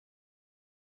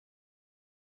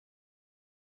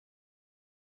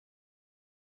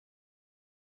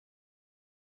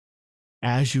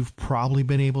As you've probably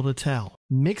been able to tell,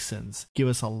 Mixins give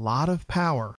us a lot of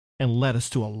power and let us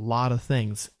do a lot of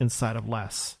things inside of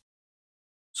less.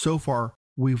 So far,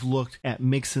 we've looked at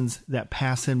Mixins that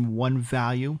pass in one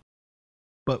value,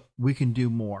 but we can do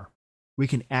more. We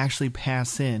can actually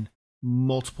pass in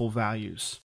multiple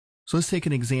values. So let's take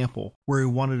an example where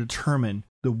we want to determine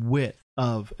the width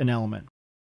of an element.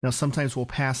 Now, sometimes we'll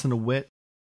pass in a width,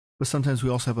 but sometimes we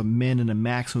also have a min and a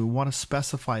max, and we want to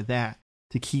specify that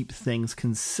to keep things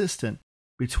consistent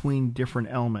between different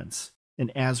elements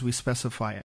and as we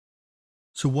specify it.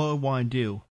 So what I want to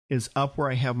do is up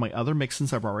where I have my other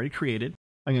mixins I've already created,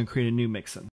 I'm going to create a new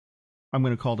mixin. I'm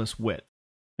going to call this width.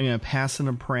 I'm going to pass in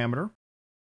a parameter.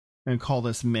 I'm going to call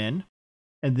this min.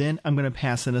 And then I'm going to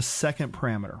pass in a second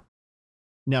parameter.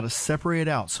 Now to separate it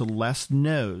out so Les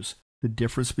knows the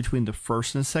difference between the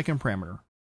first and second parameter,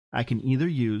 I can either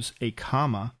use a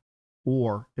comma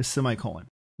or a semicolon.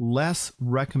 Les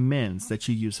recommends that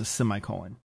you use a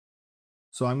semicolon.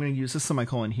 So I'm going to use a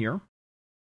semicolon here.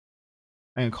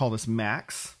 I'm going to call this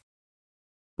max,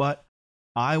 but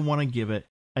I want to give it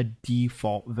a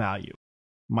default value.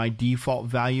 My default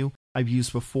value I've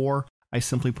used before, I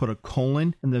simply put a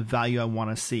colon in the value I want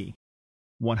to see,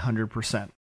 100%.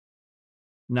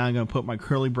 Now I'm going to put my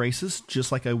curly braces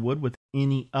just like I would with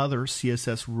any other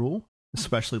CSS rule,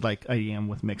 especially like I am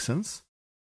with Mixins.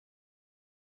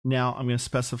 Now I'm going to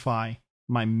specify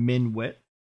my min width,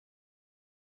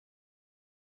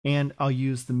 and I'll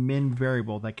use the min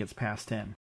variable that gets passed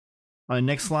in. On the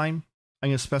next line, I'm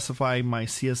going to specify my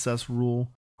CSS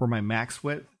rule for my max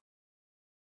width.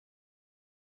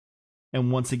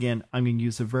 And once again, I'm going to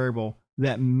use a variable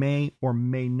that may or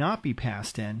may not be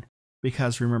passed in,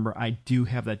 because remember, I do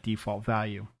have that default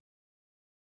value.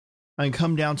 I can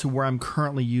come down to where I'm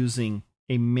currently using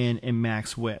a min and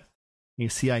max width. You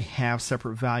see I have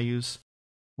separate values.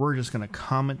 We're just going to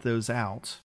comment those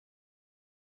out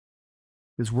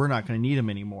because we're not going to need them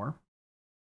anymore.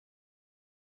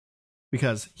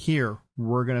 Because here,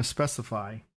 we're going to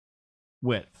specify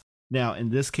width. Now, in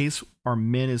this case, our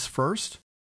min is first.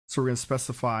 So we're going to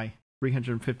specify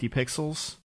 350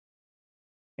 pixels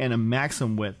and a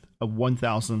maximum width of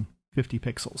 1050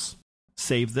 pixels.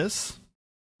 Save this,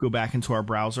 go back into our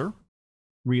browser,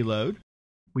 reload.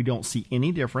 We don't see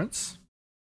any difference.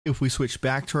 If we switch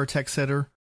back to our text editor,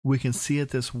 we can see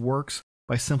that this works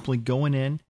by simply going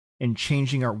in and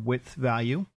changing our width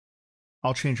value.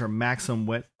 I'll change our maximum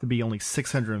width to be only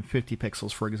 650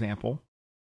 pixels, for example.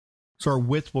 So our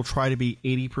width will try to be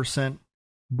 80%.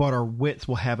 But our width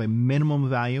will have a minimum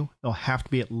value. It'll have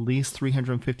to be at least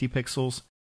 350 pixels,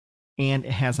 and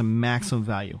it has a maximum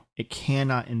value. It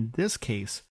cannot, in this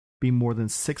case, be more than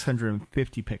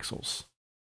 650 pixels.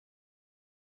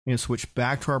 I'm going to switch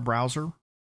back to our browser,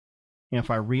 and if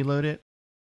I reload it,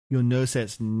 you'll notice that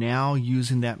it's now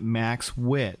using that max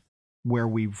width where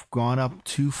we've gone up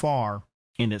too far,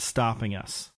 and it's stopping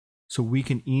us. So we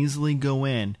can easily go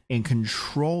in and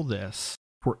control this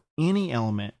for any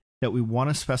element that we want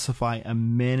to specify a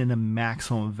min and a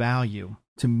maximum value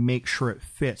to make sure it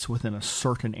fits within a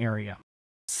certain area,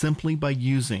 simply by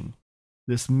using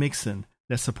this mixin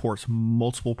that supports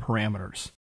multiple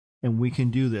parameters. And we can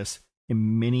do this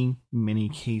in many, many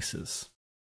cases.